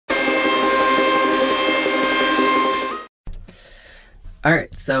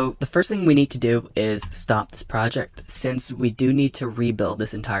Alright, so the first thing we need to do is stop this project since we do need to rebuild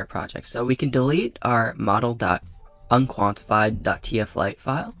this entire project. So we can delete our model.unquantified.tflite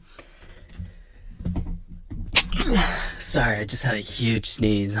file. Sorry, I just had a huge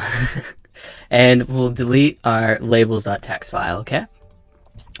sneeze. And we'll delete our labels.txt file, okay?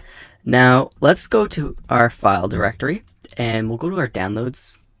 Now, let's go to our file directory and we'll go to our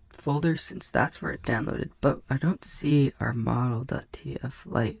downloads folder since that's where it downloaded, but I don't see our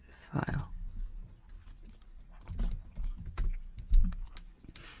model.tflite file.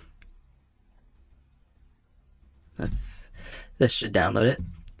 This should download it.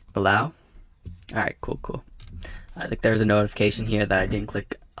 Allow. Alright, cool. I think there's a notification here that I didn't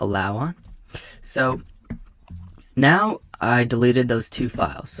click allow on. So now I deleted those two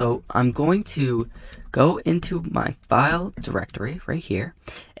files. So I'm going to go into my file directory right here,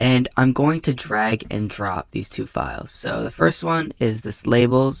 and I'm going to drag and drop these two files. So the first one is this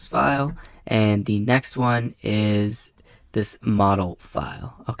labels file, and the next one is this model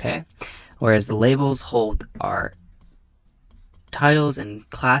file, okay? Whereas the labels hold our titles and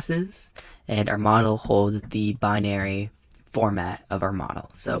classes, and our model holds the binary format of our model.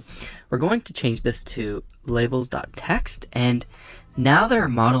 So we're going to change this to labels.txt, and now that our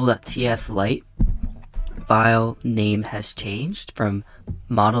model.tflite file name has changed from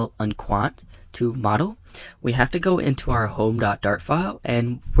model unquant to model, we have to go into our home.dart file,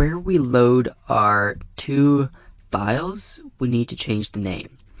 and where we load our two files, we need to change the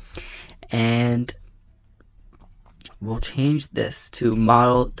name. And we'll change this to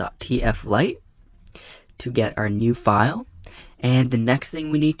model.tflite to get our new file. And the next thing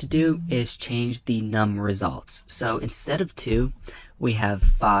we need to do is change the num results. So instead of 2, we have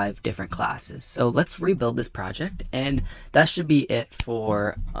 5 different classes. So let's rebuild this project, and that should be it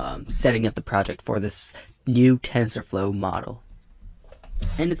for setting up the project for this new TensorFlow model.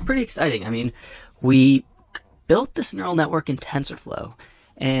 And it's pretty exciting. I mean, we built this neural network in TensorFlow,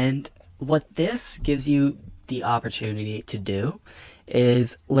 and what this gives you the opportunity to do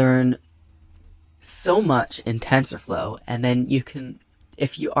is learn so much in TensorFlow, and then you can,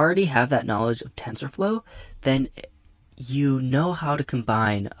 if you already have that knowledge of TensorFlow, then you know how to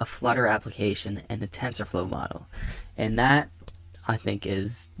combine a Flutter application and a TensorFlow model. And that, I think,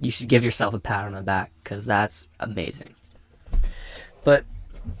 is, you should give yourself a pat on the back, because that's amazing. But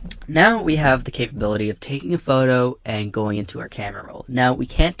now we have the capability of taking a photo and going into our camera roll. Now we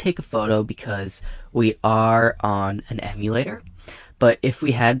can't take a photo because we are on an emulator, but if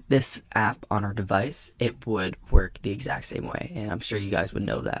we had this app on our device, it would work the exact same way, and I'm sure you guys would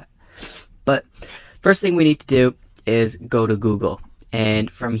know that. But first thing we need to do is go to Google, and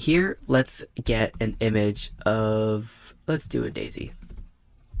from here, let's get an image of, let's do a daisy.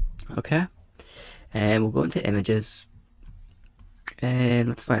 Okay, and we'll go into images, and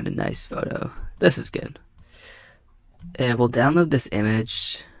let's find a nice photo. This is good. And we'll download this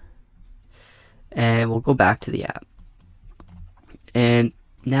image, and we'll go back to the app. And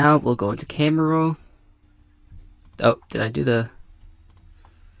now we'll go into camera roll. Oh, did I do the...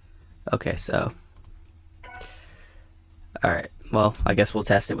 Okay, so... Alright, well, I guess we'll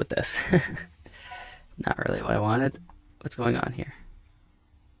test it with this. Not really what I wanted. What's going on here?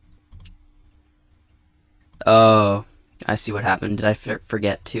 Oh, I see what happened. Did I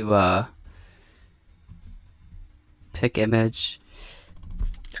forget to pick image?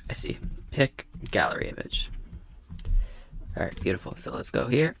 I see. Pick gallery image. Alright, beautiful. So let's go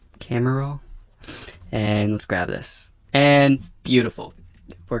here, camera roll, and let's grab this. And beautiful.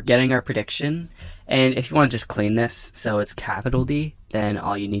 We're getting our prediction. And if you want to just clean this so it's capital D, then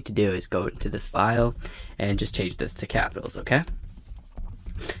all you need to do is go into this file and just change this to capitals, okay?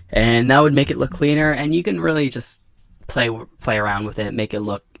 And that would make it look cleaner, and you can really just play around with it, make it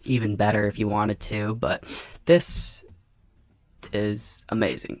look even better if you wanted to, but this is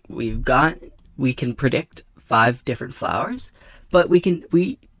amazing. We can predict 5 different flowers, but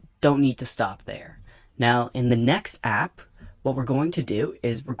we don't need to stop there. Now in the next app, what we're going to do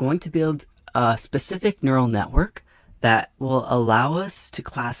is we're going to build a specific neural network that will allow us to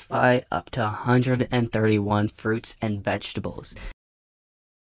classify up to 131 fruits and vegetables.